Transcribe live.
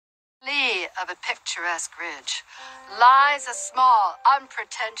lee of a picturesque ridge lies a small,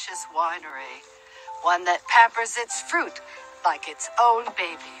 unpretentious winery, one that pampers its fruit like its own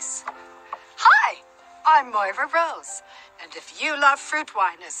babies. Hi, I'm Moira Rose, and if you love fruit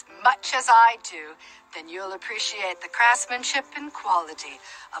wine as much as I do, then you'll appreciate the craftsmanship and quality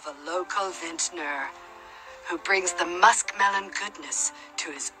of a local vintner who brings the muskmelon goodness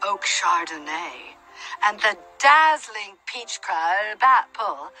to his oak Chardonnay and the dazzling peach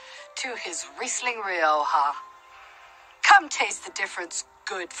Crabapple to his Riesling Rioja. Come taste the difference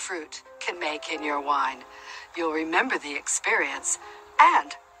good fruit can make in your wine. You'll remember the experience,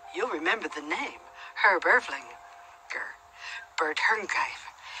 and you'll remember the name, Herb Ervlinger, Bert Herngreif,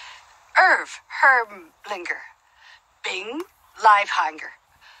 Irv Herblinger, Bing Livehanger,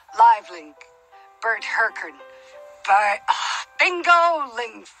 Liveling, Bert Herkern, Bingo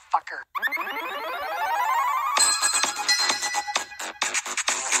Lingfucker.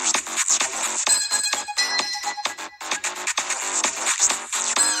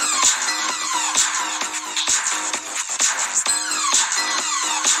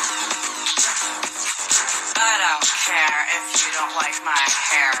 I don't care if you don't like my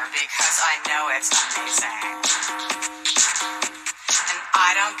hair because I know it's amazing. And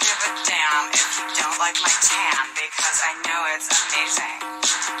I don't give a damn if you don't like my tan because I know it's amazing.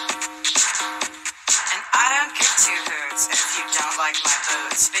 And I don't give two hoots if you don't like my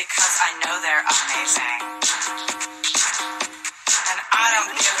boots because I know they're amazing. And I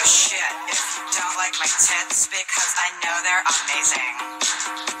don't give a shit if you don't like my tits because I know they're amazing.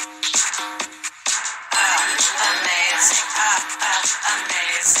 Amazing, amazing,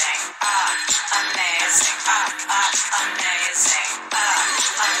 amazing, amazing,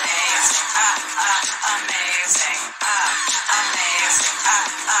 amazing, amazing, amazing,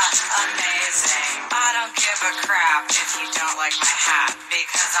 amazing. I don't give a crap if you don't like my hat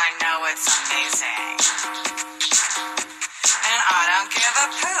because I know it's amazing. And I don't give a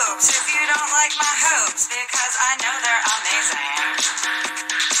poops if you don't like my hoops because I know they're amazing.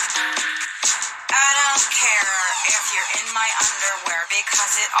 I don't care if you're in my underwear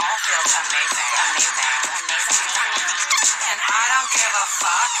because it all feels amazing, amazing, amazing. And I don't give a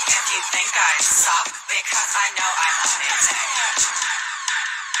fuck if you think I suck because I know I'm amazing.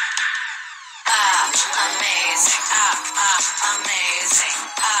 Amazing, amazing, amazing,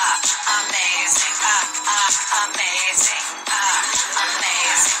 amazing, amazing,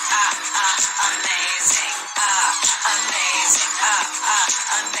 amazing, amazing,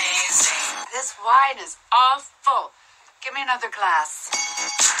 amazing. This wine is awful. Give me another glass.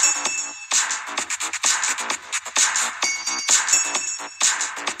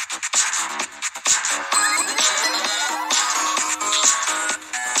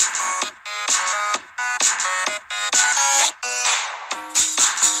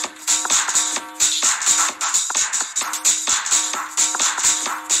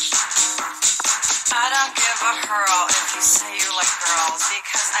 I don't give a hurl if you say you like girls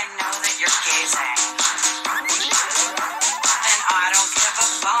because I know that you're gazing.